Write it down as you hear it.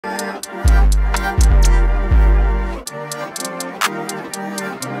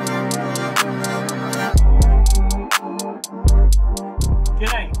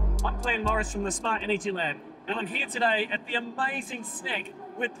Glenn Morris from the Smart Energy Lab, and I'm here today at the amazing SNEC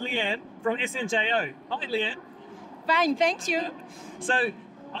with Leanne from SNJO. Hi, Leanne. Fine, thank you. So,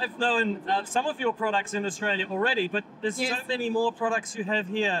 I've known some of your products in Australia already, but there's so many more products you have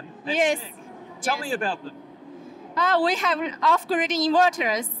here at SNEC. Tell me about them. We have off-grid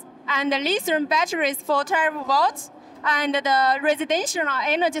inverters and lithium batteries for 12 volts and the residential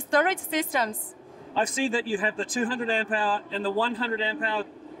energy storage systems. I've seen that you have the 200 amp hour and the 100 amp hour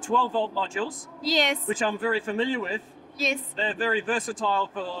 12 volt modules. Yes. Which I'm very familiar with. Yes. They're very versatile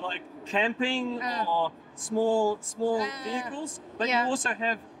for like camping or small vehicles, but you also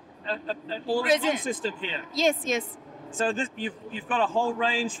have an all-in-one system here. Yes, yes. So this, you've got a whole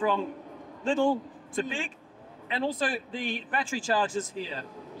range from little to big, and also the battery chargers here.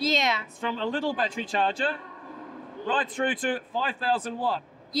 Yeah. It's from a little battery charger right through to 5,000 watt.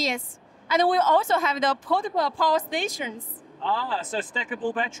 Yes. And we also have the portable power stations. Ah, so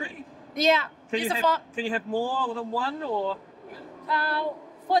stackable battery? Yeah. Can you have more than one, or?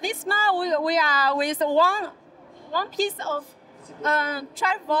 For this now, we are with one piece of 12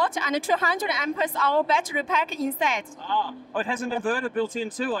 volt and 200 amperes hour battery pack inside. Ah, oh, it has an inverter built in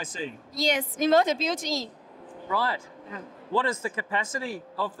too, I see. Yes, inverter built in. Right. What is the capacity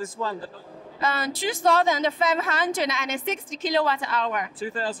of this one? 2,560 kilowatt hour.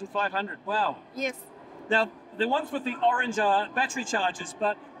 2,500, wow. Yes. Now, the ones with the orange are battery chargers,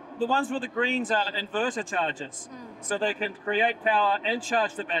 but the ones with the greens are inverter chargers. So they can create power and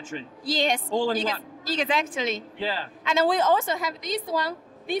charge the battery. Yes. All in one. Exactly. Yeah. And we also have this one.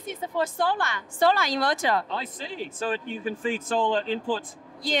 This is for solar inverter. I see. So you can feed solar input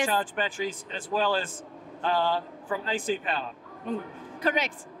to charge batteries as well as from AC power.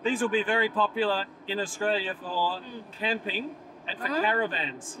 Correct. These will be very popular in Australia for camping and for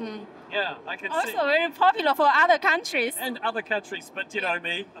caravans. Yeah, I can see. Also very popular for other countries. And other countries, but you know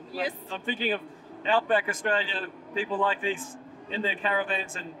me. Yes. I'm thinking of outback Australia, people like these in their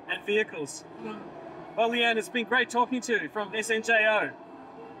caravans and vehicles. Well, Leanne, it's been great talking to you from SNJO.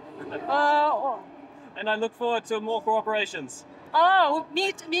 And I look forward to more cooperations. Oh,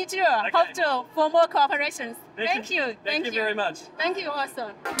 me too. Okay. Hope to for more cooperations. Thank you. Thank you very much. Thank you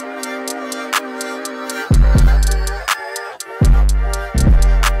also.